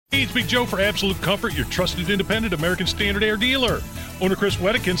Hey, it's Big Joe for Absolute Comfort, your trusted independent American Standard Air dealer. Owner Chris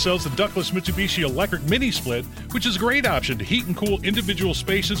Wedekin sells the ductless Mitsubishi Electric Mini Split, which is a great option to heat and cool individual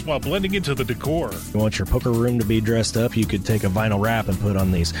spaces while blending into the decor. You want your poker room to be dressed up, you could take a vinyl wrap and put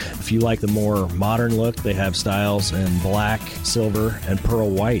on these. If you like the more modern look, they have styles in black, silver, and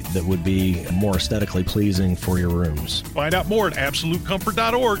pearl white that would be more aesthetically pleasing for your rooms. Find out more at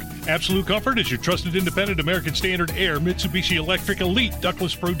AbsoluteComfort.org. Absolute Comfort is your trusted independent American Standard Air Mitsubishi Electric Elite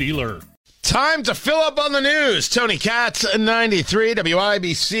Ductless Pro dealer. Time to fill up on the news. Tony Katz, 93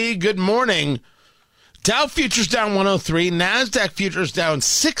 WIBC. Good morning. Dow futures down 103. NASDAQ futures down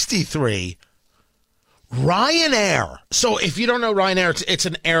 63. Ryanair. So if you don't know Ryanair, it's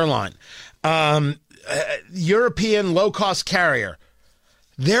an airline. European low-cost carrier.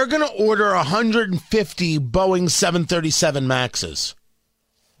 They're going to order 150 Boeing 737 MAXs.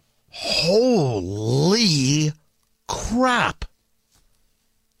 Holy crap.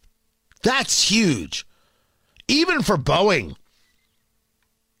 That's huge. Even for Boeing.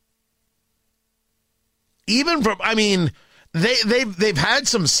 They've had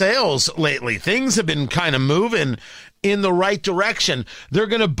some sales lately. Things have been kind of moving in the right direction. They're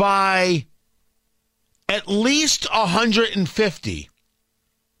going to buy at least 150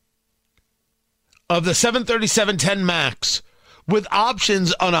 of the 737-10 MAX with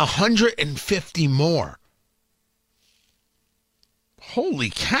options on 150 more.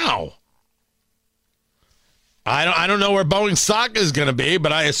 Holy cow. I don't know where Boeing stock is going to be,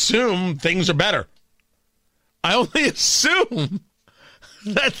 but I assume things are better. I only assume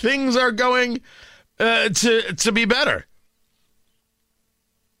that things are going to be better.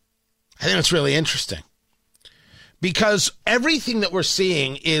 I think that's really interesting. Because everything that we're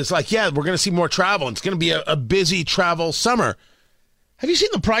seeing is like, yeah, we're going to see more travel. It's going to be a busy travel summer. Have you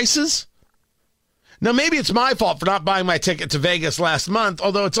seen the prices? Now, maybe it's my fault for not buying my ticket to Vegas last month,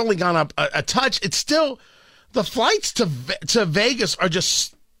 although it's only gone up a touch. It's still, the flights to Vegas are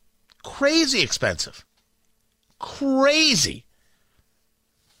just crazy expensive. Crazy.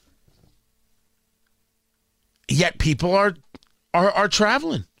 Yet people are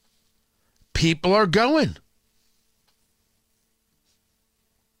traveling. People are going.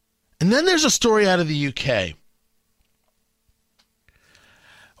 And then there's a story out of the UK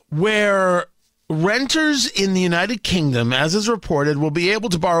where renters in the United Kingdom, as is reported, will be able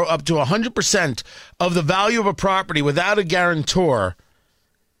to borrow up to 100% of the value of a property without a guarantor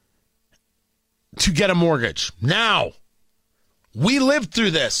to get a mortgage. Now, we lived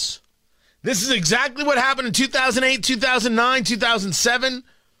through this. This is exactly what happened in 2008, 2009, 2007.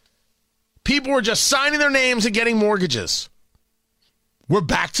 People were just signing their names and getting mortgages. We're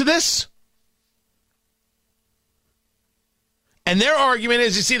back to this? And their argument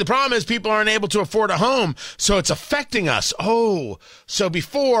is, you see, the problem is people aren't able to afford a home, so it's affecting us. Oh, so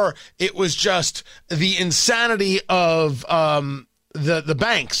before it was just the insanity of the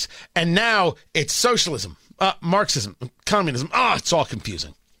banks, and now it's socialism, Marxism, communism. Oh, it's all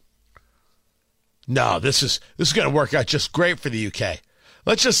confusing. No, this is going to work out just great for the UK.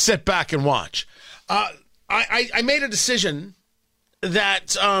 Let's just sit back and watch. I made a decision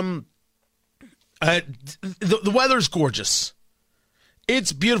that the weather's gorgeous.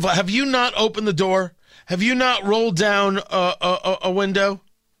 It's beautiful. Have you not opened the door? Have you not rolled down a window?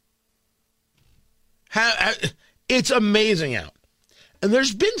 It's amazing out. And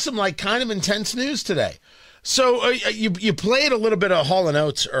there's been some kind of intense news today. So you played a little bit of Hall &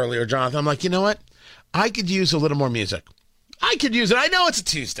 Oates earlier, Jonathan. I'm like, you know what? I could use a little more music. I could use it. I know it's a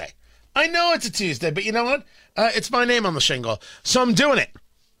Tuesday. But you know what? It's my name on the shingle. So I'm doing it.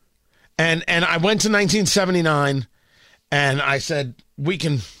 And I went to 1979 and I said, we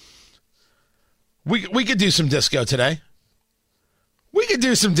could do some disco today. We could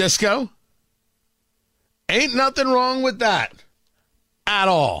do some disco. Ain't nothing wrong with that at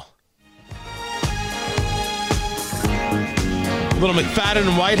all. Little McFadden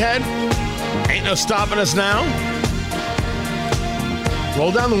and Whitehead. Ain't no stopping us now.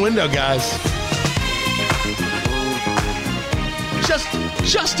 Roll down the window, guys.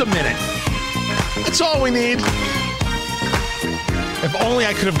 Just a minute. That's all we need. If only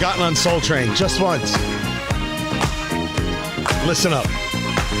I could have gotten on Soul Train just once. Listen up.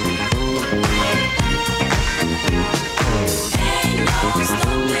 Ain't no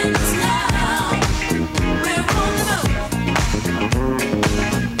stopping us now. We're on the move.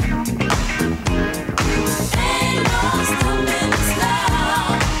 Ain't no stopping us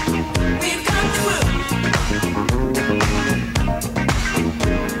now. We've got to move.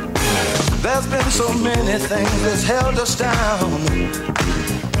 There's been so many things that's held us down,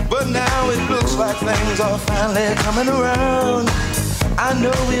 but now it looks like things are finally coming around. I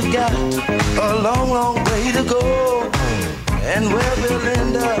know we've got a long, long way to go. And where we'll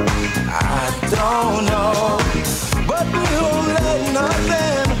end up, I don't know. But we won't let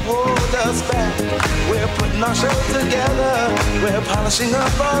nothing hold us back. We're putting our show together. We're polishing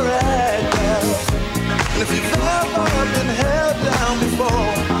up our act. And if you've ever been held down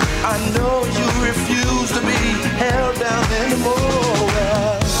before, I know you refuse to be held down anymore.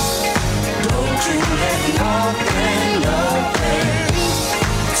 Well, don't you let nothing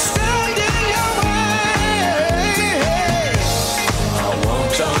stand in your way. I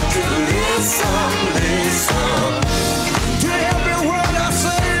want y'all to listen. To every word I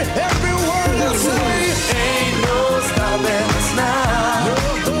say, every word I say. Ain't no stopping us now.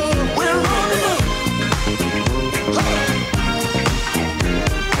 We're running up.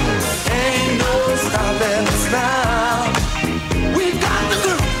 Ain't no stopping us now. We got the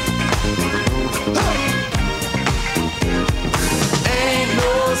groove. Ain't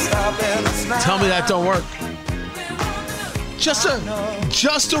no stopping us now. Tell me that don't work. Just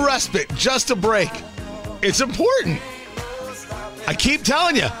a respite, just a break. It's important. I keep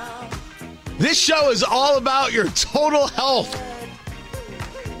telling you, this show is all about your total health.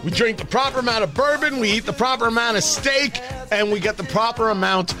 We drink the proper amount of bourbon, we eat the proper amount of steak, and we get the proper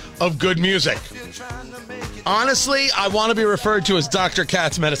amount of good music. Honestly, I want to be referred to as Dr.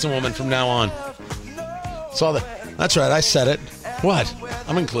 Katz, Medicine Woman, from now on. That's right, I said it. What?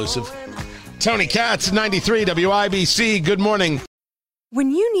 I'm inclusive. Tony Katz, 93 WIBC. Good morning. When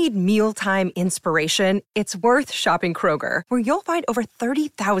you need mealtime inspiration, it's worth shopping Kroger, where you'll find over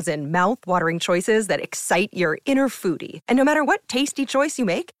 30,000 mouth-watering choices that excite your inner foodie. And no matter what tasty choice you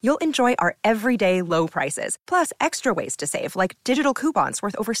make, you'll enjoy our everyday low prices, plus extra ways to save, like digital coupons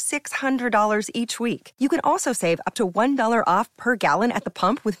worth over $600 each week. You can also save up to $1 off per gallon at the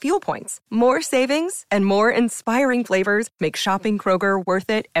pump with fuel points. More savings and more inspiring flavors make shopping Kroger worth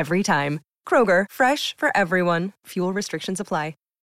it every time. Kroger, fresh for everyone. Fuel restrictions apply.